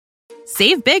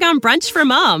Save big on brunch for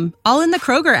mom, all in the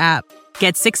Kroger app.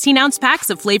 Get 16-ounce packs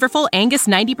of flavorful Angus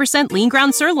 90% lean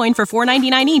ground sirloin for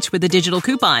 $4.99 each with a digital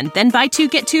coupon. Then buy 2,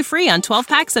 get 2 free on 12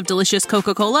 packs of delicious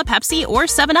Coca-Cola, Pepsi, or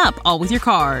 7-Up, all with your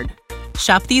card.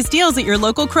 Shop these deals at your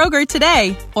local Kroger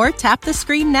today, or tap the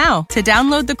screen now to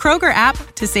download the Kroger app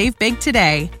to save big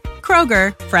today.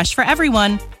 Kroger, fresh for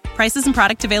everyone. Prices and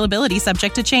product availability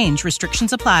subject to change.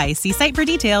 Restrictions apply. See site for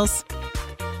details.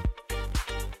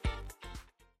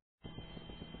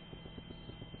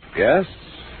 Yes,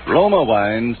 Roma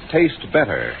wines taste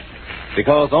better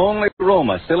because only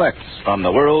Roma selects from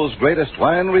the world's greatest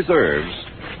wine reserves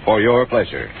for your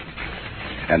pleasure.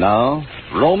 And now,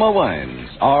 Roma Wines,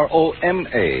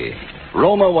 R-O-M-A.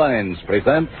 Roma Wines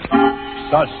present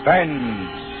Suspense.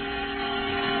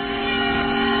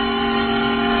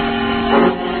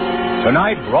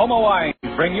 Tonight, Roma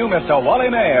Wines bring you Mr. Wally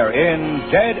Mayer in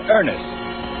Dead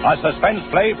Earnest, a suspense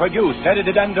play produced,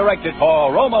 edited, and directed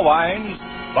for Roma Wines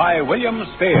by William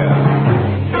Spear.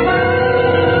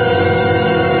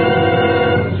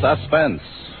 Suspense,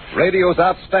 radio's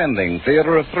outstanding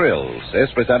theater of thrills, is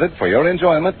presented for your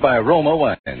enjoyment by Roma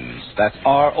Wines. That's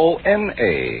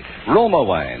R-O-M-A, Roma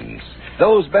Wines.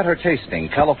 Those better-tasting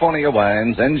California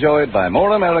wines enjoyed by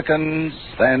more Americans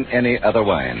than any other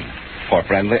wine. For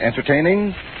friendly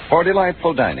entertaining, for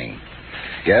delightful dining.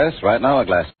 Yes, right now a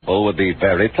glassful would be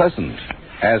very pleasant.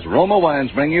 As Roma Wines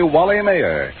bring you Wally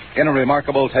Mayer in a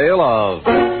remarkable tale of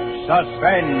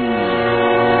Suspense.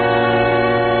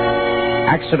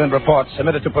 Accident report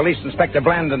submitted to Police Inspector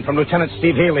Brandon from Lieutenant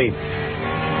Steve Healy.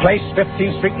 Place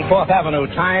 15th Street and 4th Avenue.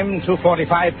 Time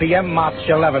 2:45 p.m. March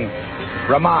 11.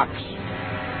 Remarks.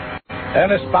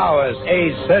 Ernest Bowers,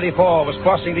 age 34, was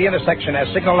crossing the intersection as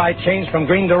signal light changed from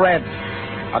green to red.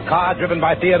 A car driven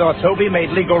by Theodore Toby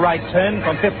made legal right turn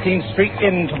from 15th Street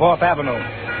into 4th Avenue.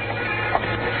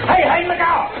 Hey, look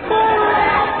out!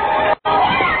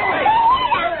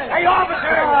 Hey,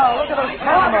 officer! Oh, look at those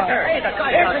cameras. Hey, the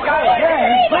guy. Here's the guy.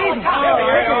 Yeah, he's bleeding.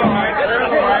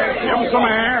 Give him some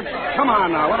air. Come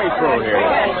on now, let me through here.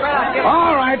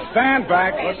 All right, stand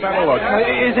back. Let's have a look.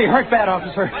 Is he hurt bad,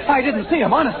 officer? I didn't see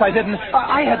him. Honest, I didn't.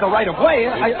 I had the right of way.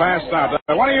 He's passed out.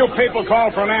 One of you people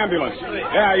call for an ambulance.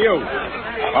 Yeah, you.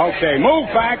 Okay, move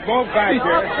back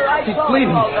here. He's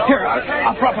bleeding. Here,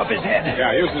 I'll prop up his head.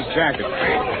 Yeah, use his jacket.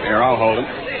 Here, I'll hold him.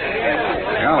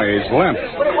 Golly, he's limp.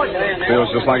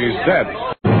 Feels just like he's dead.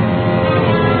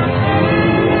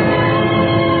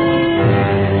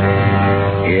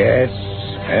 Yes,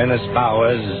 Ernest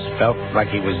Bowers felt like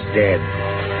he was dead.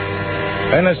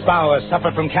 Ernest Bowers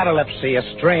suffered from catalepsy, a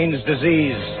strange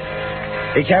disease.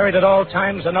 He carried at all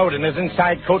times a note in his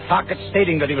inside coat pocket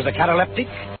stating that he was a cataleptic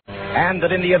and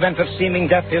that in the event of seeming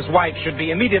death, his wife should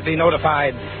be immediately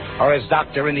notified, or his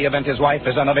doctor in the event his wife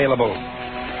is unavailable.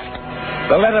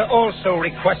 The letter also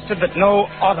requested that no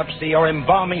autopsy or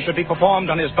embalming should be performed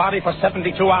on his body for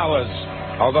 72 hours,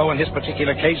 although in his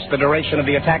particular case, the duration of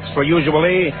the attacks were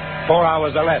usually 4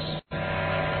 hours or less.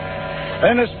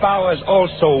 Ernest Bowers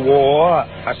also wore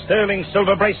a sterling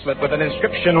silver bracelet with an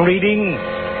inscription reading,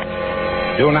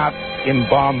 "Do not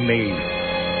embalm me.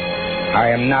 I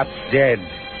am not dead."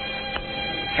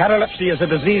 Catalepsy is a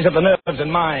disease of the nerves and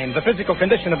mind. The physical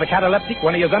condition of the cataleptic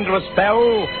when he is under a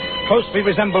spell closely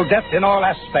resembles death in all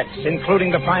aspects,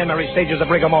 including the primary stages of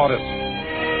rigor mortis.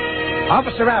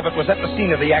 Officer Abbott was at the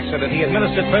scene of the accident. He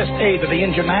administered first aid to the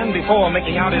injured man before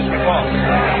making out his report.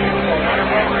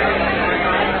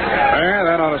 Yeah,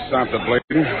 that ought to stop the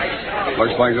bleeding.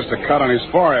 Looks like just a cut on his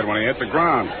forehead when he hit the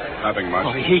ground. Nothing much.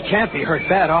 Oh, he can't be hurt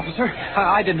bad, officer.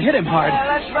 I didn't hit him hard.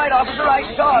 That's right, officer. I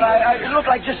saw it. It looked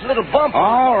like just a little bump.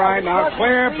 All right, now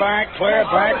clear back.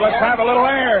 Let's have a little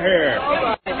air here.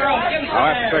 I'll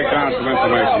have to take down some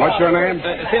information. What's your name?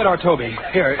 Theodore Toby.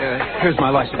 Here's my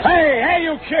license. Hey,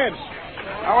 you kids!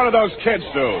 Now, what do those kids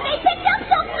do? They picked up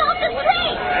something off the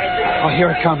street. Oh,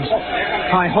 here it comes.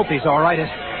 I hope he's all right. It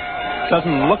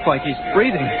doesn't look like he's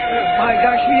breathing. My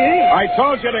gosh, he is. I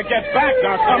told you to get back.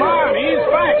 Now, come on. Ease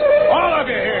back. All of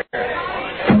you here.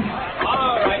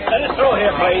 All right, let us through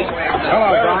here, please.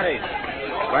 Hello, Doc.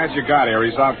 Glad you got here.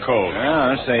 He's out cold.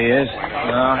 Yeah, I say he is.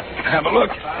 Have a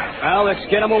look. Well, let's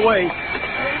get him away.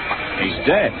 He's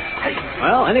dead.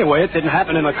 Well, anyway, it didn't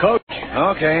happen in a coach.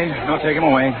 Okay, I'll take him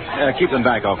away. Keep them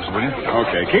back, officer, will you?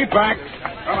 Okay, keep back.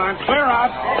 Come on, clear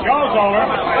out. Show's over.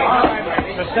 All right.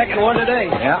 It's the second one today.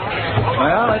 Yeah.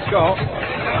 Well, let's go.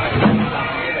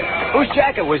 Whose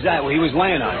jacket was that he was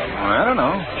laying on? I don't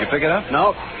know. Did you pick it up?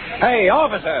 No. Hey,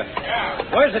 officer.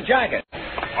 Yeah. Where's the jacket?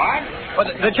 What? Well,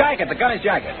 the jacket, the guy's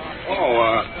jacket.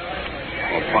 Oh,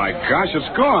 my gosh,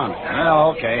 it's gone.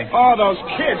 Oh, okay. Oh, those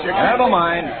kids. Never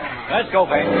mind. Let's go,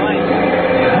 Peyton.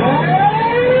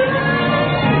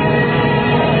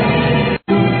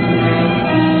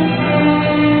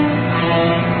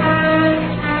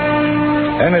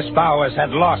 Bowers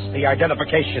had lost the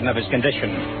identification of his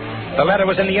condition. The letter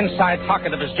was in the inside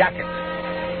pocket of his jacket.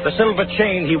 The silver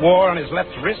chain he wore on his left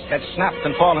wrist had snapped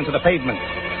and fallen to the pavement.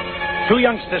 Two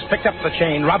youngsters picked up the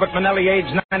chain, Robert Manelli, age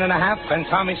 9.5, and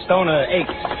Tommy Stoner, 8.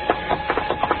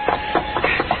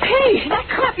 Hey, that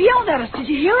cop yelled at us. Did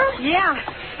you hear him? Yeah.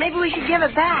 Maybe we should give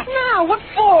it back. No, what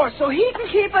for? So he can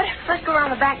keep it? Let's go around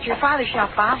the back to your father's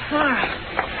shop, Bob.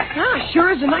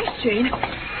 Sure is a nice chain.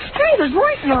 Hey, there's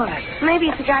writing on it. Maybe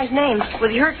it's the guy's name.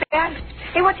 Was he hurt bad?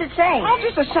 Hey, what's it say? Oh,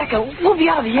 just a second. We'll be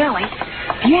out of the alley.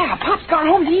 Yeah, Pop's gone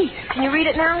home to eat. Can you read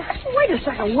it now? Wait a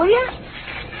second, will you?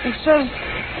 It says,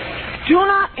 do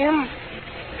not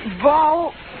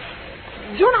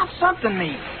something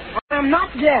me. I'm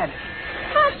not dead.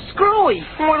 That's screwy.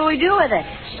 What do we do with it?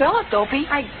 Sell it, Dopey.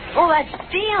 Oh, that's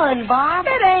stealing, Bob.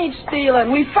 It ain't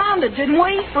stealing. We found it, didn't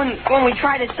we? When we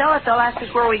try to sell it, they'll ask us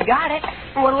where we got it.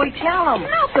 What do we tell them?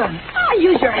 Nothing.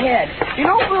 Use your head. You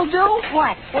know what we'll do?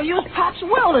 What? We'll use Pop's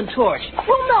welding torch.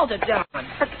 We'll melt it down.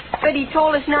 But he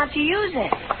told us not to use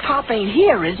it. Pop ain't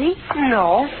here, is he?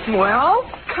 No. Well,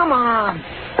 come on.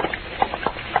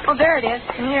 Oh, there it is.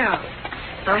 Yeah.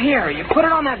 Now here, you put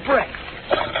it on that brick.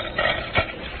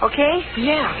 Okay?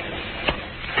 Yeah.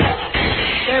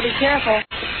 Better be careful.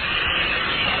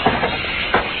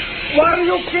 What are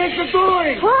you kids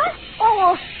doing? What?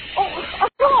 Oh,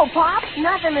 hello, Pop.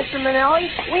 Nothing, Mr. Manelli.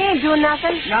 We ain't doing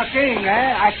nothing. Nothing,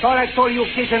 eh? I thought I told you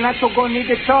kids not to go near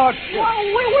the torch. Well,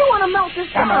 we want to melt this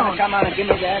down. Come on, give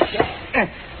me that.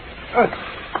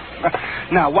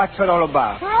 Now, what's it all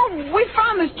about? Well, we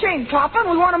found this chain, Papa, and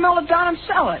we want to melt it down and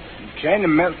sell it. Chain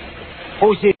and melt?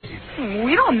 Who's it?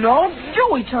 We don't know.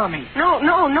 Joey told me. No,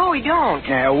 we don't.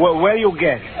 Where you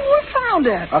get it? We found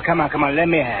it. Oh, come on, let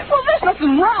me have it. Well, there's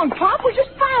nothing wrong, Pop. We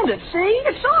just found it, see?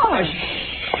 It's ours.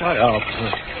 Shut up.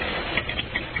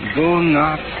 Do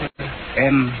not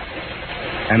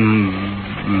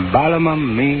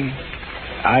embalm me.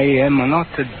 I am not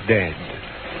dead.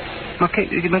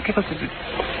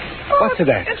 What's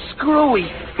that? It's screwy.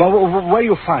 Well, where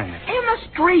you find it? In the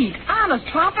street. Honest,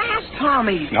 Pop. Ask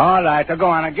Tommy. All right, go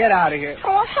on. Get out of here.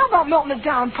 Oh, how about melting it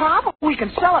down, Pop? We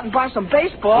can sell it and buy some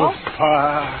baseball.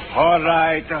 All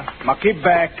right. Keep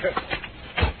back.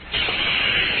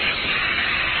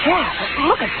 Yeah,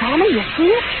 look at Tommy. You see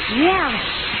it? Yeah.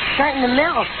 Starting to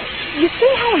melt. You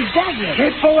see how he does it?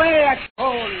 Keep away, I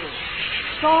told you.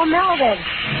 It's all melted.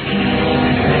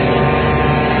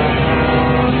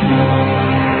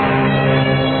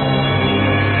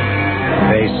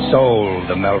 They sold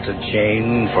the melted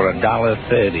chain for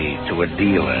 $1.30 to a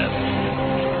dealer.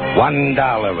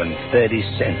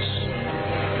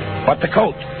 $1.30. But the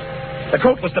coat. The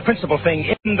coat was the principal thing.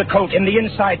 In the coat, in the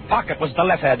inside pocket, was the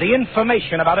letter. The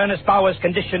information about Ernest Bowers'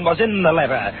 condition was in the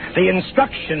letter. The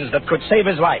instructions that could save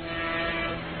his life.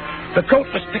 The coat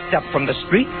was picked up from the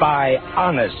street by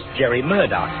honest Jerry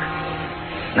Murdoch.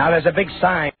 Now, there's a big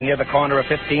sign near the corner of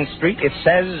 15th Street. It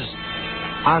says,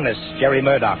 Honest Jerry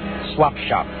Murdoch, Swap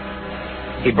Shop.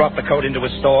 He brought the coat into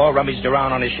his store, rummaged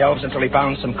around on his shelves until he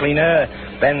found some cleaner,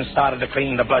 then started to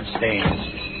clean the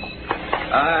bloodstains.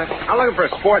 I'm looking for a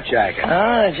sport jacket.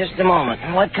 Oh, just a moment.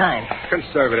 What kind?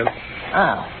 Conservative.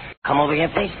 Oh. Come over here,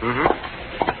 please.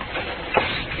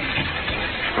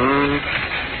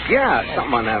 Yeah,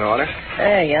 something on that order.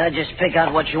 Hey, just pick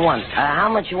out what you want. How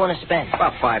much you want to spend?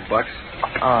 About $5.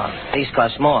 Oh, these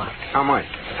cost more. How much?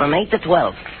 From 8 to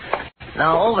 12.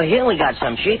 Now, over here we got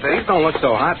some cheap. These don't look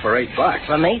so hot for $8.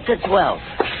 From 8 to 12.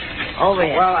 Over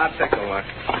here. Well, I'll take a look.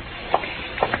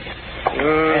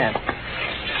 Yeah.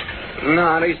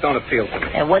 No, these don't appeal to me.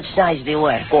 And what size do you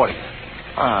wear? 40.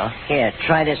 Oh, here,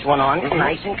 try this one on.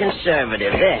 Nice and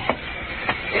conservative. There.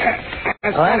 Yeah,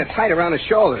 that's kind of tight around the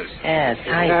shoulders. Yeah,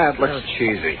 tight. Yeah, it looks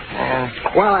cheesy.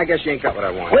 Well, I guess you ain't got what I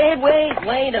want. Wait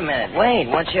a minute. Wait,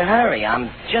 what's your hurry?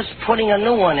 I'm just putting a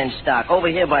new one in stock over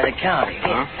here by the counter.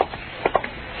 Huh?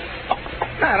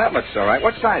 Ah, that looks all right.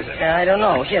 What size is it? I don't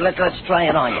know. Here, let's try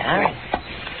it on you, huh?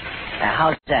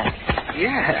 How's that?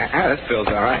 Yeah, this feels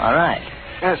all right. All right.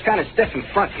 Yeah, it's kind of stiff in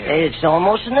front here. It's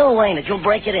almost new, ain't it? You'll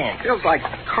break it in. Feels like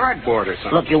cardboard or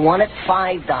something. Look, you want it?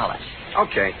 $5.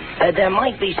 Okay. There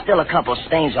might be still a couple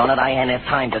stains on it. I ain't had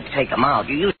time to take them out.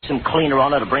 You use some cleaner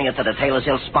on it to bring it to the tailor's.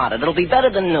 He'll spot it. It'll be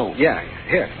better than new. Yeah,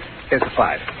 here's the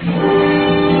 $5.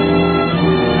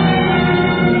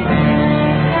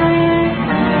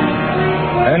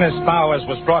 Ernest Bowers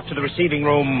was brought to the receiving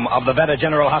room of the Veta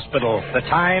General Hospital. The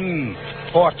time,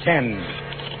 4:10.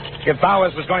 If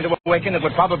Bowers was going to awaken, it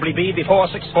would probably be before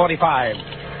 6:45.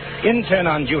 Intern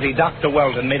on duty, Dr.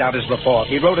 Weldon, made out his report.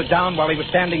 He wrote it down while he was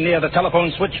standing near the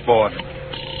telephone switchboard.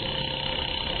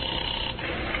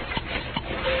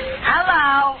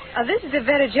 Hello. This is the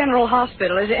Veta General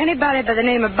Hospital. Is there anybody by the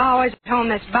name of Bowers at home?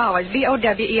 That's Bowers,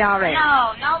 B-O-W-E-R-S.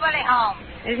 No, nobody home.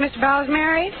 Is Mr. Bowers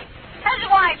married? His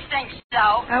wife thinks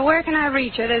so. Where can I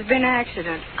reach her? There's been an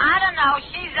accident. I don't know.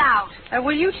 She's out.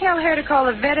 Will you tell her to call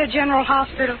the Veta General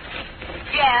Hospital?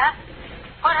 Yeah?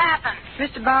 What happened?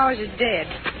 Mr. Bowers is dead.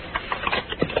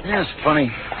 That's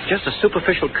funny. Just a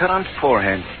superficial cut on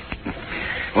forehead.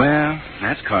 Well,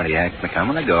 that's cardiac. Look, I'm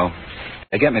going to go.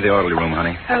 Get me the orderly room,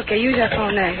 honey. Okay, use that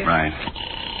phone there. Right.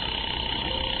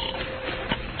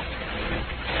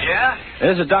 Yeah?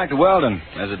 This is Dr. Weldon.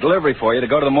 There's a delivery for you to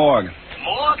go to the morgue.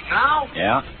 Morgue now?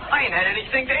 Yeah? I ain't had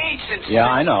anything to eat since... Yeah,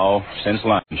 I know. Since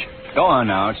lunch. Go on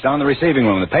now. It's down in the receiving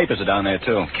room. The papers are down there,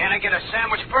 too. Can't I get a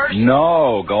sandwich first?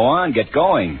 No. Go on. Get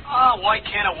going. Oh, why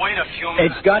can't I wait a few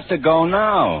minutes? It's got to go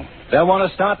now. They'll want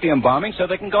to stop the embalming so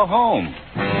they can go home.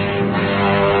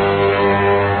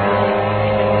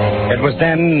 It was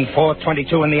then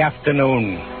 4:22 in the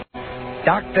afternoon.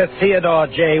 Dr. Theodore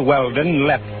J. Weldon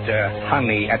left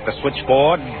Honey at the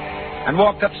switchboard and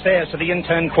walked upstairs to the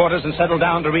intern quarters and settled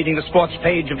down to reading the sports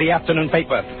page of the afternoon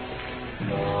paper.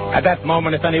 At that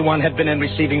moment, if anyone had been in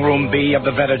receiving room B of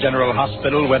the Veta General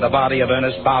Hospital where the body of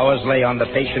Ernest Bowers lay on the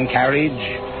patient carriage,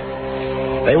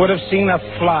 they would have seen a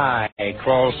fly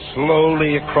crawl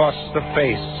slowly across the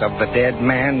face of the dead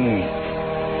man,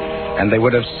 and they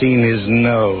would have seen his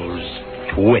nose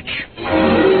twitch.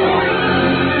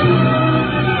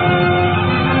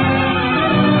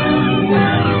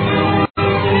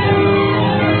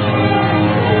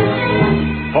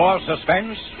 For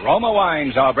suspense, Roma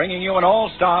Wines are bringing you an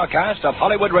all-star cast of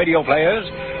Hollywood radio players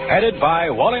headed by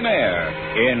Wally Mayer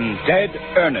in Dead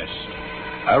Ernest,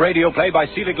 a radio play by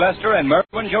Celia Glester and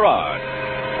Merwin Gerard.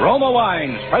 Roma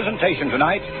Wines' presentation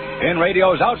tonight in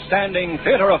radio's outstanding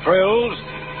theater of thrills,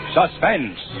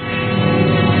 Suspense.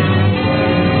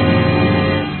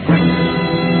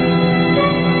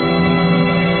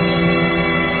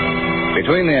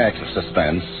 Between the acts of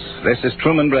suspense, this is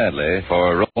Truman Bradley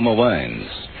for Roma Wines.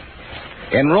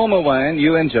 In Roma Wine,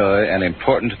 you enjoy an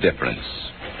important difference.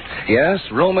 Yes,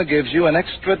 Roma gives you an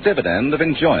extra dividend of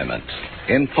enjoyment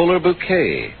in fuller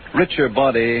bouquet, richer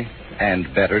body,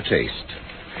 and better taste.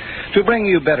 To bring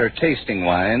you better tasting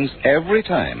wines every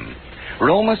time,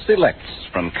 Roma selects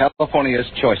from California's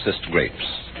choicest grapes.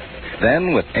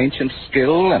 Then, with ancient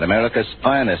skill and America's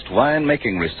finest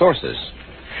wine-making resources,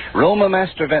 Roma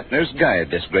master vintners guide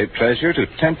this grape treasure to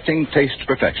tempting taste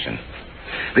perfection.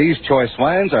 These choice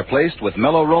wines are placed with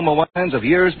mellow Roma wines of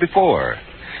years before.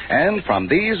 And from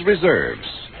these reserves,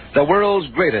 the world's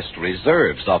greatest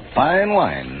reserves of fine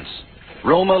wines,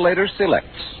 Roma later selects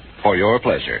for your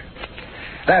pleasure.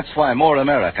 That's why more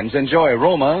Americans enjoy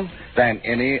Roma than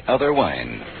any other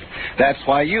wine. That's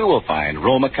why you will find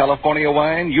Roma California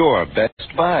wine your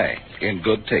best buy in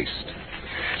good taste.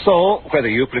 So, whether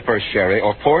you prefer sherry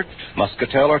or port,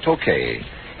 muscatel or Tokay,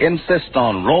 insist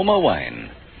on Roma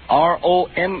wine.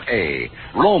 R-O-M-A,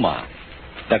 Roma,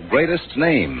 the greatest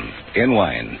name in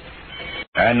wine.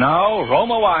 And now,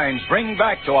 Roma Wines bring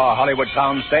back to our Hollywood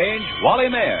soundstage Wally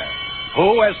Mayer,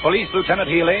 who, as Police Lieutenant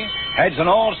Healy, heads an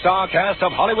all-star cast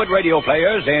of Hollywood radio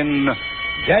players in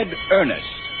Dead Ernest,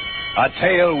 a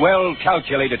tale well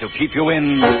calculated to keep you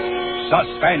in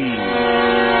suspense.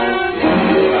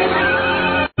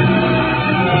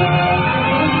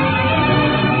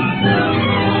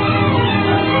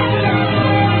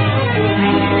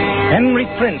 Henry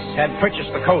Prince had purchased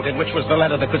the coat in which was the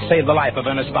letter that could save the life of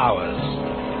Ernest Bowers.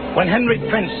 When Henry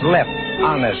Prince left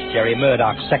honest Jerry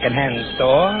Murdoch's second-hand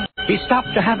store, he stopped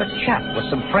to have a chat with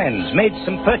some friends, made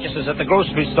some purchases at the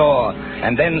grocery store,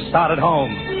 and then started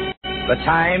home. The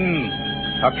time,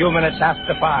 a few minutes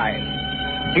after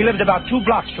 5. He lived about 2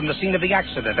 blocks from the scene of the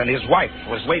accident, and his wife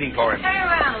was waiting for him. Turn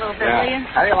around a little bit, will you?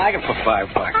 How do you like it for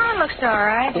 $5? Oh, it looks all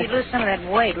right. If you lose some of that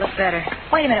weight, look better.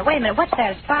 Wait a minute. What's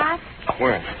that? It's 5?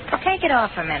 Where? Well, take it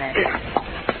off for a minute.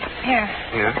 Here.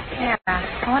 Yeah? Yeah.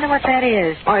 I wonder what that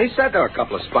is. Oh, he said there were a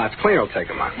couple of spots. Cleaner will take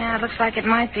them out. Yeah, it looks like it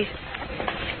might be.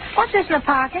 What's this in the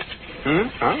pocket? I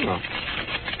don't know.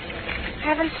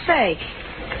 Heaven's sake.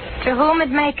 To whom it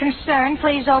may concern,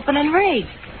 please open and read.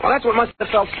 Well, that's what must have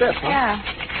felt stiff, huh? Yeah.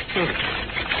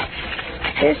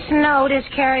 This note is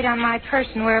carried on my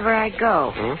person wherever I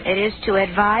go. It is to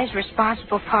advise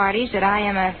responsible parties that I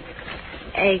am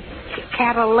a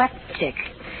cataleptic.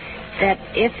 That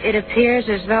if it appears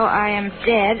as though I am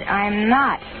dead, I am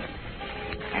not.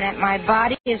 And that my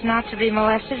body is not to be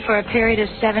molested for a period of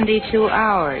 72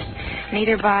 hours,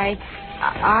 neither by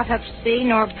autopsy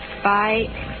nor by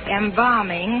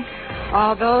embalming,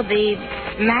 although the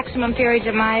maximum periods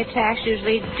of my attacks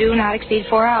usually do not exceed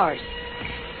 4 hours.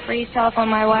 please telephone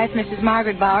my wife, Mrs.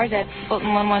 Margaret Bowers, at Fulton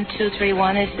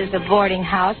 11231. This is a boarding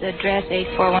house, address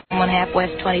 8411 half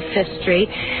West 25th Street.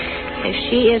 If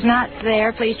she is not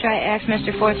there, please try ask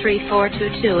Mr.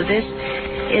 43422. This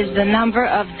is the number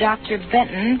of Dr.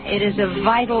 Benton. It is of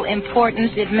vital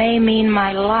importance. It may mean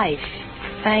my life.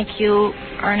 Thank you,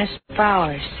 Ernest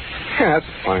Bowers. Yeah, that's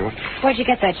a funny one. Where'd you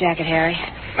get that jacket, Harry?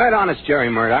 Right on, it's Jerry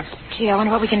Murdoch. Gee, I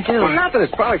wonder what we can do. Well, nothing.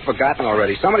 It's probably forgotten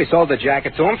already. Somebody sold the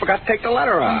jacket to him, forgot to take the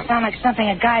letter out. Doesn't sound like something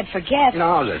a guy'd forget.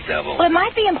 No, the devil. Well, it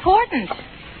might be important.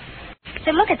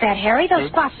 Say, look at that, Harry. Those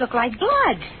spots look like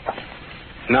blood.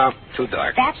 No, too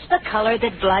dark. That's the color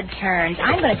that blood turns.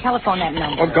 I'm going to telephone that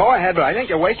number. Well, go ahead, but I think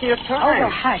you're wasting your time. Oh,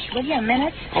 well, hush. Will you a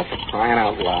minute? Oh, for crying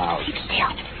out loud. Keep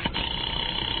still.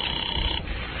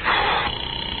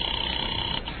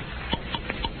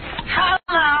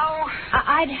 Hello.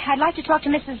 I'd like to talk to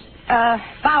Mrs.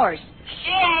 Bowers.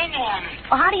 She ain't in.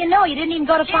 Well, how do you know? You didn't even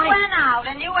go to She find... went out,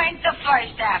 and you ain't the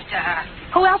first after her.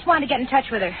 Who else wanted to get in touch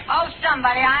with her? Oh,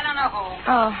 somebody. I don't know who.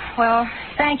 Oh, well,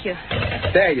 thank you.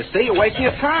 There, you see, you're wasting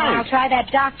your time. I'll try that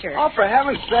doctor. Oh, for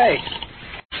heaven's sake.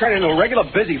 Turn into a regular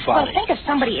Well, busybody. think of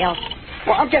somebody else.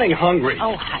 Well, I'm getting hungry.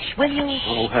 Oh, hush, will you?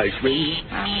 Oh, hush, me.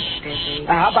 I'm busy.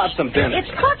 How about some dinner? It's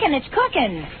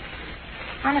cooking.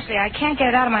 Honestly, I can't get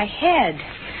it out of my head.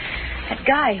 That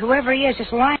guy, whoever he is,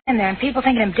 just lying there, and people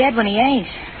thinking him dead when he ain't.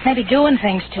 Maybe doing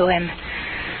things to him.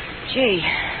 Gee,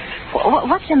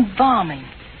 what's embalming?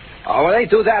 Oh, well, they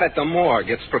do that at the morgue.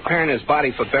 It's preparing his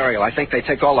body for burial. I think they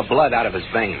take all the blood out of his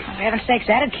veins. Oh, for heaven's sakes,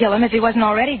 that'd kill him if he wasn't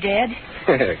already dead.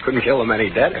 Couldn't kill him any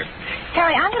deader.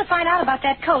 Harry, I'm going to find out about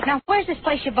that coat. Now, where's this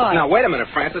place you bought? Now, wait a minute,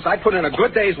 Francis. I put in a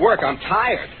good day's work. I'm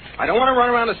tired. I don't want to run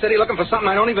around the city looking for something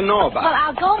I don't even know about. Well,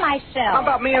 I'll go myself. How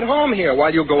about me at home here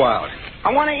while you go out?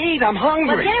 I want to eat. I'm hungry.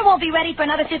 Well, dinner won't be ready for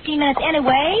another 15 minutes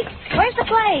anyway. Where's the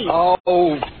place? Oh,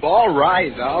 all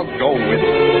right. I'll go with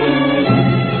you.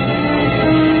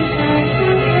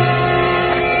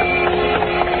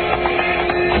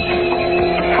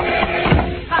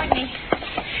 Pardon me.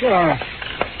 Sure.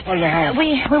 What do you have?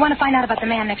 We want to find out about the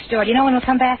man next door. Do you know when he'll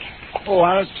come back? Oh,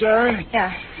 Alice Jerry?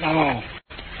 Yeah. No.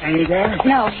 Are you there?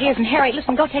 No, he isn't. Harry,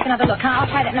 listen, go take another look. I'll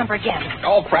try that number again.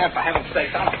 Oh, Brad, for heaven's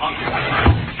sake, I'm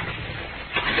hungry.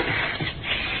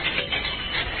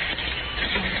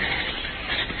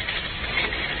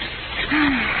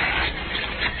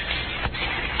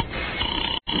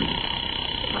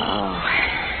 Oh.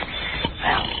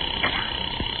 Well,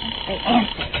 they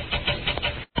answered.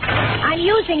 I'm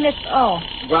using this... Oh.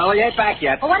 Well, he ain't back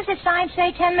yet. Well, what does the sign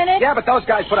say, 10 minutes? Yeah, but those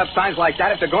guys put up signs like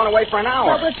that if they're going away for an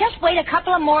hour. Well, we'll just wait a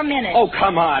couple of more minutes. Oh,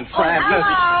 come on, Francis.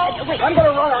 Hello. Wait. I'm going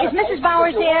to run out. Is Mrs.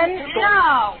 Bowers in?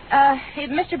 No.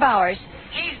 Mr. Bowers.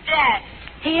 He's dead.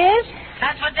 He is?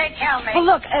 That's what they tell me. Well,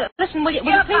 look, listen, will you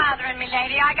You're please... bothering me,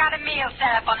 lady. I got a meal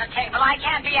set up on the table. I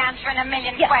can't be answering a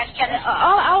million questions.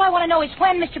 All I want to know is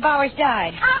when Mr. Bowers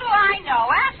died. How do I know?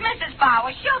 Ask Mrs.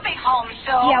 Bowers. She'll be home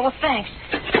soon. Yeah, well, thanks.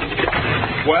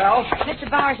 Well? Mr.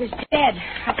 Bowers is dead.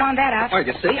 I found that out. Oh,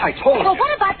 you see, I told you. Well,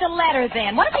 what about the letter,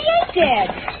 then? What if he ain't dead?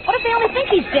 What if they only think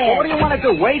he's dead? Well, what do you want to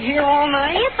do, wait here all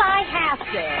night? If I have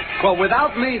to. Well,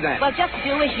 without me, then. Well, just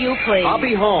do as you please. I'll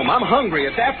be home. I'm hungry.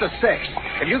 It's after 6.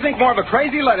 If you think more of a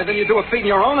crazy letter than you do of feeding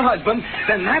your own husband,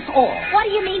 then that's all. What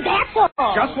do you mean, that's all?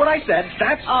 Just what I said.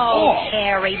 That's Oh, all.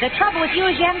 Harry, the trouble with you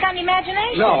is you haven't got any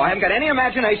imagination. No, I haven't got any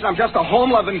imagination. I'm just a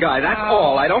home-loving guy. That's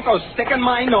all. I don't go sticking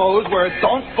my nose where it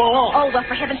don't belong. Oh, well,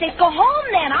 for heaven's sake, go home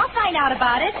then. I'll find out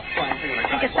about it.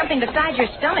 Think of something besides your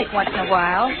stomach once in a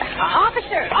while.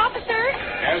 Officer!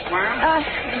 Yes, ma'am?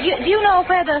 Do you know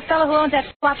where the fellow who owns that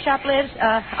swap shop lives?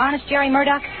 Honest Jerry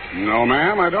Murdoch? No,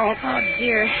 ma'am, I don't. Oh,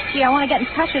 dear. Gee, I want to get in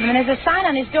touch with him, and there's a sign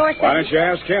on his door saying... Why don't you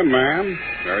ask him, ma'am?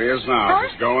 There he is now. Huh?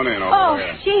 He's going in over Oh,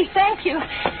 there. gee, thank you.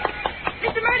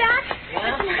 Mr. Murdoch?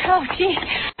 Yeah? Oh, gee.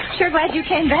 Sure glad you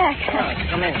came back.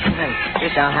 Come in.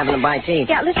 Just out having a bite to eat.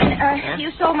 Yeah, listen, you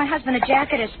sold my husband a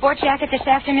jacket, a sport jacket this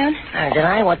afternoon? Did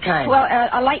I? What kind? Well,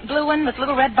 a light blue one with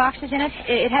little red boxes in it.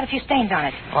 It had a few stains on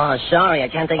it. Oh, sorry. I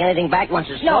can't take anything back once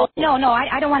it's No, sold.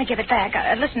 I don't want to give it back.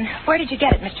 Listen, where did you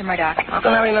get it, Mr. Murdoch? How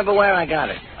can I remember where I got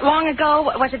it? Long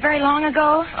ago? Was it very long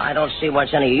ago? I don't see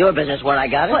what's any of your business where I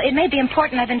got it. Well, it may be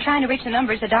important. I've been trying to reach the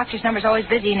numbers. The doctor's number's always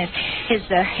busy, and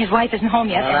his wife isn't home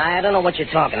yet. Well, I don't know what you're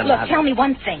talking about. Look, tell me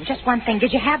one thing, just one thing.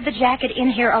 Did you have the jacket in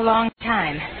here a long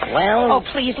time? Well... Oh,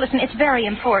 please, listen, it's very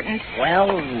important. Well,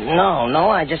 no,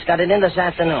 I just got it in this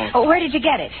afternoon. Oh, where did you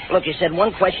get it? Look, you said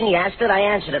one question, you asked it, I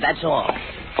answered it, that's all.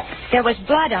 There was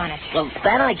blood on it. Well,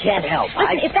 that I can't help.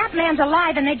 Listen, if that man's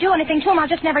alive and they do anything to him, I'll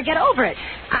just never get over it.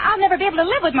 I'll never be able to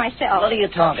live with myself. What are you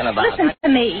talking about? Listen to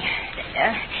me.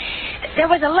 There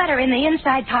was a letter in the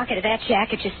inside pocket of that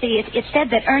jacket, you see. It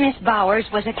said that Ernest Bowers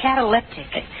was a cataleptic.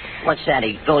 What's that?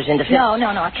 He goes into fits? No.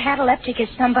 A cataleptic is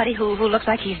somebody who looks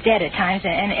like he's dead at times,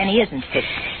 and he isn't.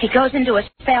 He goes into a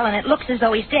spell, and it looks as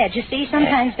though he's dead. You see,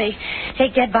 sometimes they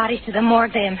take dead bodies to the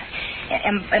morgue. They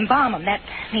embalm them. That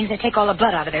means they take all the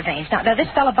blood out of their veins. Now this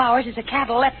fellow Bowers is a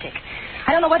cataleptic.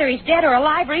 I don't know whether he's dead or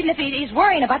alive, or even if he's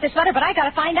worrying about this letter, but I got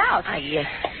to find out.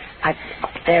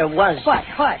 There was... What?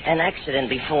 An accident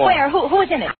before. Where? Who's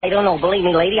in it? I don't know. Believe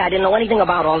me, lady, I didn't know anything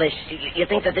about all this. You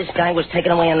think that this guy was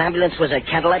taken away in an ambulance was a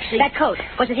catalepsy? That coat.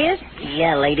 Was it his?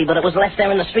 Yeah, lady, but it was left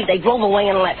there in the street. They drove away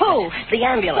and left. Who? The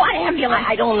ambulance. What ambulance?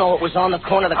 I don't know. It was on the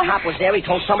corner. The cop was there. He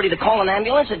told somebody to call an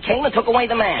ambulance. It came and took away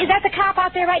the man. Is that the cop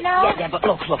out there right now? Yeah, but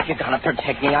look, you gotta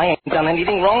protect me. I ain't done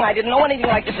anything wrong. I didn't know anything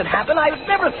like this had happened. I would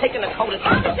never have taken a coat.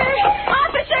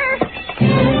 Officer!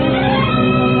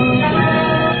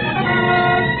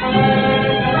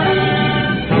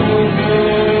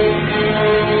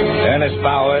 Ernest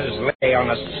Bowers lay on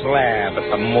a slab at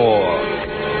the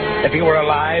morgue. If he were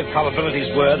alive, probabilities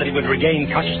were that he would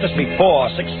regain consciousness before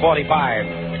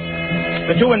 6:45.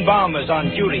 The two embalmers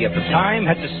on duty at the time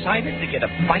had decided to get a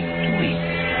bite to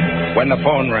eat when the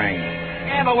phone rang.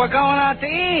 Yeah, but we're going out to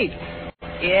eat.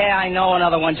 Yeah, I know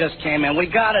another one just came in. We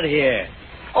got it here.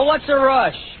 Oh, what's the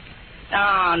rush?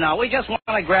 No, we just want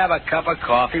to grab a cup of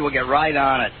coffee. We'll get right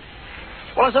on it.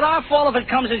 Well, is it our fault if it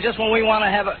comes in just when we want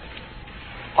to have a...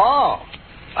 Oh,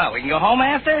 well, we can go home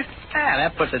after?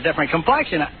 That puts a different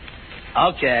complexion.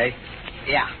 Okay,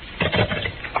 yeah.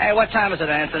 Hey, what time is it,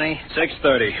 Anthony?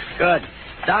 6:30. Good.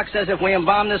 Doc says if we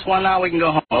embalm this one now, we can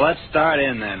go home. Well, let's start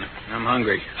in then. I'm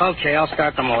hungry. Okay, I'll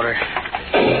start the motor.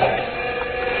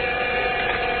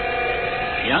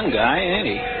 Young guy, ain't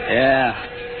he? Yeah.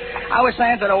 I was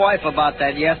saying to the wife about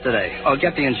that yesterday. Oh,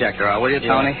 get the injector out, will you,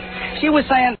 Tony? Yeah. She was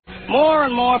saying more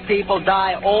and more people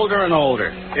die older and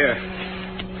older. Here.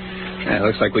 Yeah,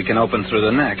 looks like we can open through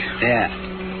the neck. Yeah.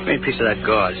 Give me a piece of that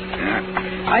gauze.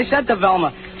 Yeah. I said to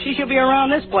Velma, she should be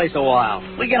around this place a while.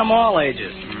 We get them all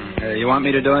ages. You want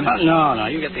me to do it? No,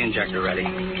 you get the injector ready.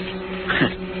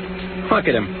 Look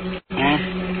at him.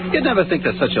 You'd never think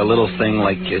that such a little thing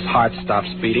like his heart stops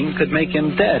beating could make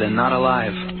him dead and not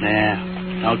alive.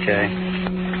 Yeah, okay.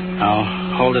 Now,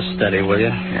 hold it steady, will you?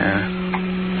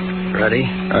 Yeah. Ready?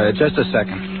 Just a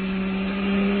second.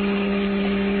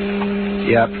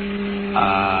 Yep.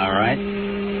 All right.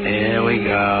 Here we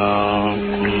go.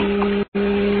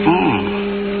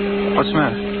 What's the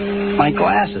matter? My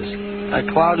glasses. They're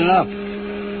clouding up.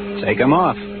 Take them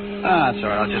off. That's all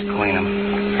right. I'll just clean them.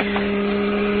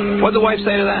 What'd the wife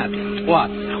say to that?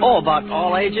 What? Oh, about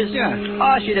all ages? Yeah.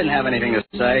 Oh, she didn't have anything to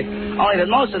say. Only that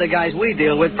most of the guys we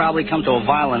deal with probably come to a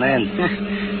violent end.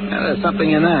 There's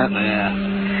something in that.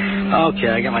 Yeah. Okay,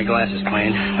 I got my glasses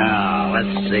cleaned. Now,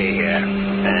 let's see here.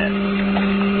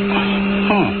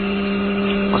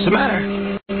 What's the matter?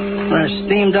 They're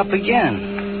steamed up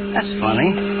again. That's funny.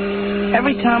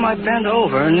 Every time I bend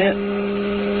over,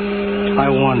 I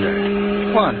wonder.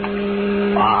 What?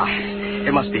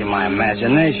 It must be my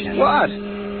imagination. What?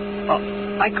 Oh,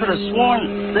 I could have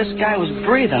sworn this guy was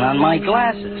breathing on my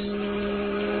glasses.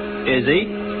 Is he?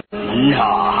 No,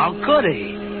 how could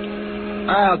he?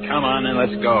 Oh, come on, then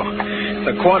let's go.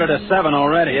 It's 6:45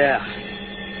 already. Yeah.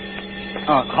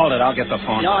 Oh, hold it. I'll get the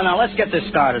phone. No, let's get this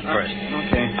started first.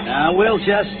 Okay. We'll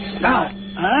just... No.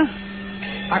 Huh?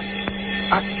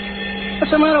 What's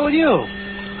the matter with you?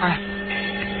 I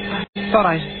thought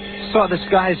I saw this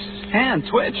guy's hand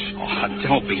twitch. Oh,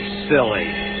 don't be silly.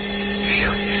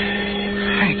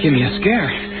 Hey, give me a scare.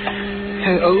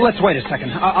 Hey, let's wait a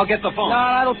second. I'll get the phone.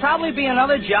 No, it'll probably be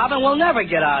another job, and we'll never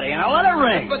get out of here. Now, let it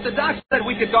ring. But the doc said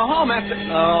we could go home after...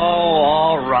 Oh,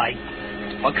 all right.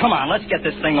 Well, come on, let's get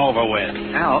this thing over with.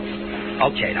 Al.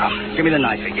 Okay, now, give me the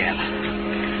knife again.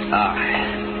 All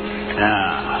right.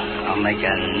 Now, I'll make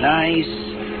a nice,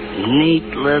 neat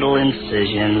little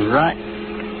incision right...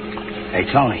 Hey,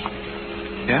 Tony.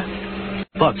 Yeah?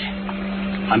 Look,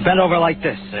 I'm bent over like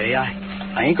this, see?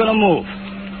 I ain't gonna move.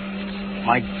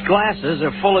 My glasses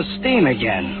are full of steam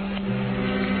again.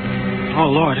 Oh,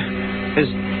 Lord.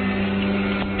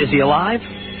 Is he alive?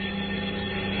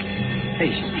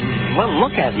 Hey, well,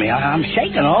 look at me. I'm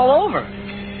shaking all over.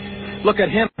 Look at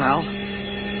him, Al.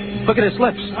 Look at his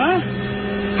lips. Huh?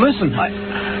 Listen.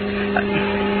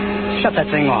 Shut that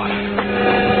thing off.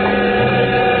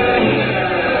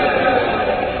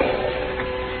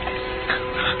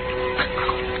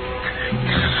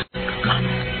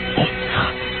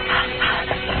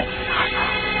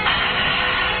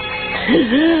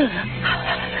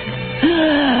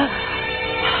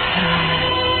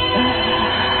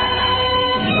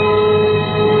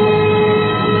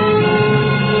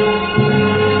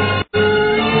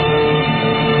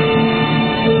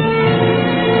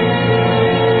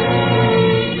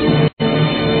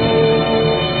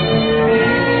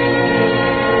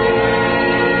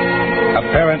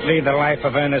 the life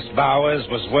of Ernest Bowers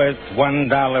was worth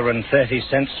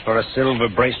 $1.30 for a silver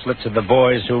bracelet to the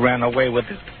boys who ran away with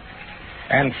it,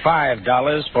 and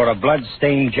 $5 for a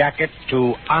blood-stained jacket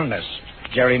to honest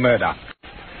Jerry Murdoch.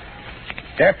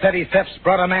 Their petty thefts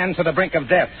brought a man to the brink of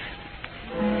death.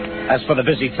 As for the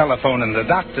busy telephone in the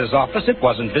doctor's office, it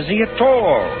wasn't busy at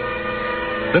all.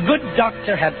 The good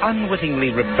doctor had unwittingly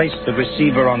replaced the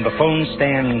receiver on the phone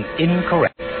stand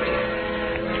incorrectly.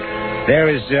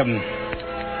 There's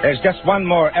just one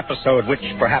more episode which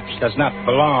perhaps does not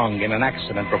belong in an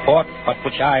accident report, but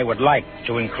which I would like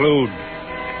to include.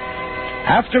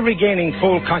 After regaining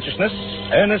full consciousness,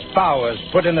 Ernest Bowers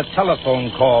put in a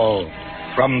telephone call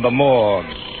from the morgue.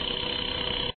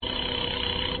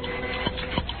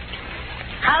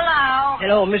 Hello.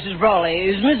 Hello, Mrs. Brawley.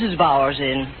 Is Mrs. Bowers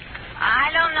in? I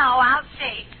don't know. I'll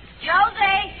see.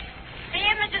 Josie, see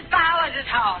if Mrs. Bowers is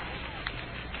home.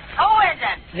 Who is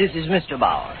it? This is Mr.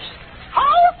 Bowers. Who?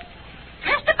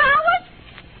 Mr. Bowers?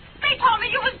 They told me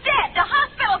you was dead. The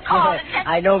hospital called and said...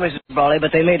 I know, Mrs. Brawley,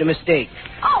 but they made a mistake.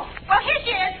 Oh, well, here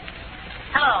she is.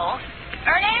 Hello.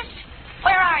 Ernest?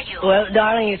 Where are you? Well,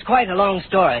 darling, it's quite a long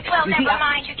story. Well, You never see,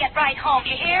 mind. You get right home,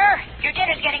 you hear? Your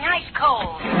dinner's getting ice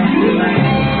cold.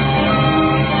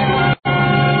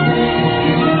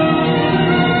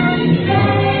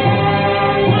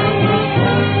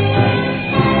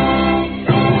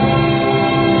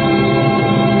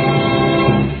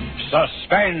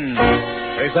 Suspense.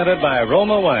 Presented by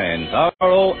Roma Wines,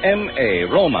 R-O-M-A,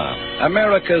 Roma,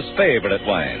 America's favorite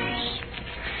wines.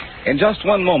 In just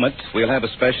one moment, we'll have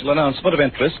a special announcement of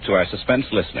interest to our suspense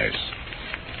listeners.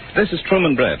 This is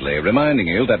Truman Bradley reminding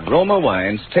you that Roma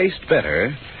wines taste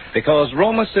better because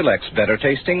Roma selects better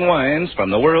tasting wines from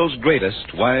the world's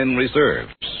greatest wine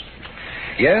reserves.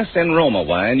 Yes, in Roma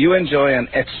wine, you enjoy an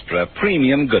extra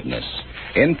premium goodness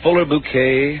in fuller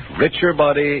bouquet, richer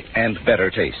body, and better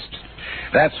taste.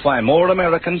 That's why more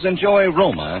Americans enjoy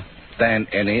Roma than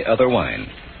any other wine.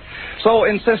 So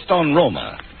insist on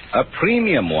Roma, a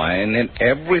premium wine in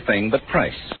everything but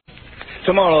price.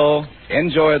 Tomorrow,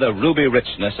 enjoy the ruby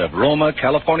richness of Roma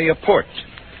California port.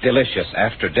 Delicious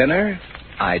after dinner,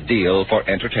 ideal for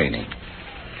entertaining.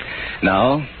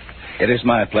 Now, it is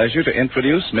my pleasure to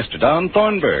introduce Mr. Don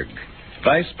Thornburg,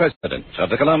 Vice President of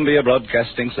the Columbia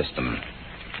Broadcasting System.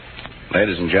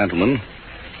 Ladies and gentlemen,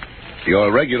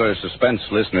 your regular suspense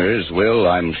listeners will,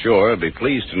 I'm sure, be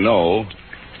pleased to know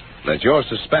that your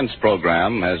suspense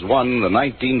program has won the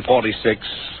 1946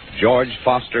 George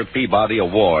Foster Peabody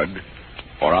Award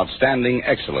for Outstanding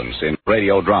Excellence in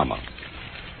Radio Drama.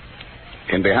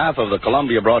 In behalf of the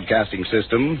Columbia Broadcasting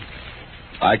System,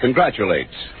 I congratulate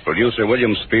producer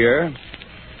William Spear,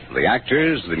 the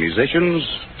actors, the musicians,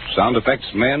 sound effects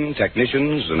men,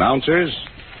 technicians, announcers,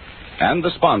 and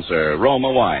the sponsor,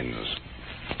 Roma Wines,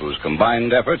 whose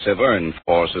combined efforts have earned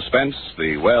for Suspense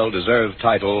the well-deserved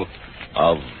title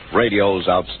of radio's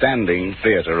outstanding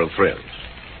theater of thrills.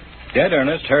 Dead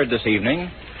Ernest, heard this evening,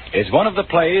 is one of the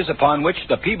plays upon which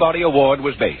the Peabody Award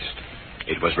was based.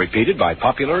 It was repeated by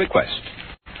popular request.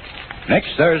 Next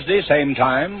Thursday, same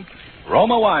time,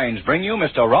 Roma Wines bring you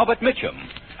Mr. Robert Mitchum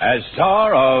as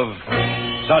star of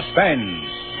Suspense,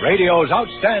 radio's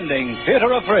outstanding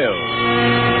theater of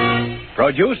thrills.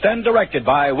 Produced and directed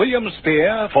by William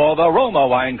Spear for the Roma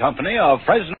Wine Company of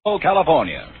Fresno,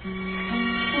 California.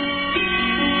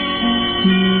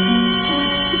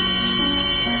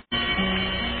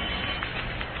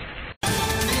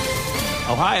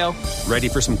 Ohio, ready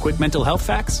for some quick mental health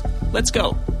facts? Let's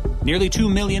go. Nearly 2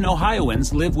 million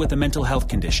Ohioans live with a mental health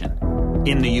condition.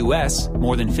 In the U.S.,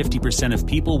 more than 50% of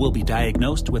people will be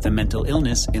diagnosed with a mental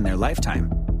illness in their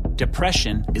lifetime.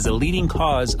 Depression is a leading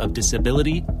cause of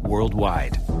disability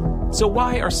worldwide. So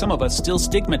why are some of us still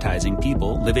stigmatizing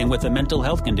people living with a mental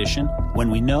health condition when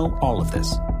we know all of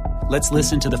this? Let's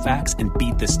listen to the facts and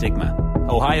beat the stigma.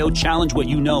 Ohio, challenge what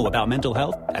you know about mental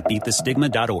health at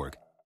beatthestigma.org.